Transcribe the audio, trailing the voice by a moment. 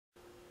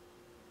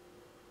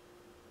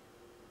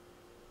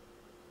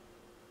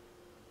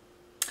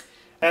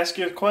Ask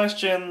your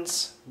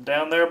questions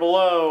down there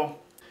below.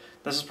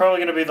 This is probably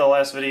going to be the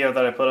last video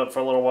that I put up for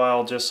a little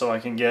while, just so I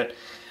can get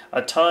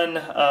a ton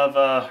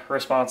of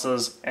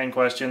responses and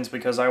questions,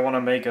 because I want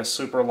to make a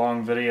super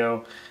long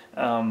video,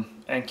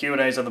 and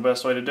Q&As are the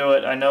best way to do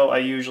it. I know I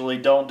usually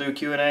don't do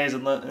Q&As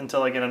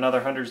until I get another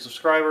 100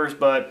 subscribers,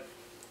 but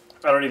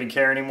I don't even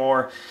care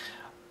anymore.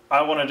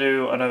 I want to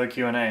do another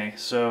Q&A,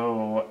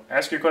 so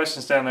ask your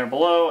questions down there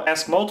below.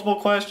 Ask multiple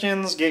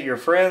questions, get your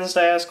friends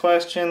to ask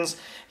questions,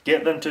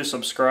 get them to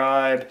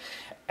subscribe,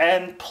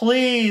 and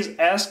please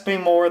ask me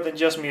more than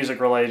just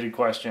music-related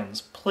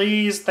questions.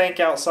 Please think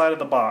outside of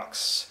the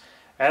box.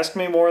 Ask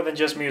me more than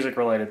just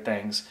music-related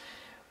things.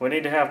 We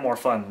need to have more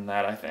fun than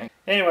that, I think.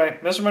 Anyway,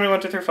 Mr. Moony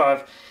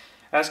 1235,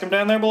 ask him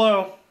down there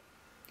below.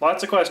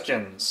 Lots of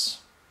questions.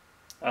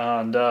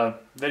 And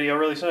video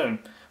really soon.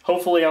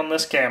 Hopefully on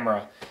this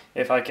camera,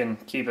 if I can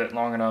keep it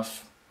long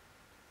enough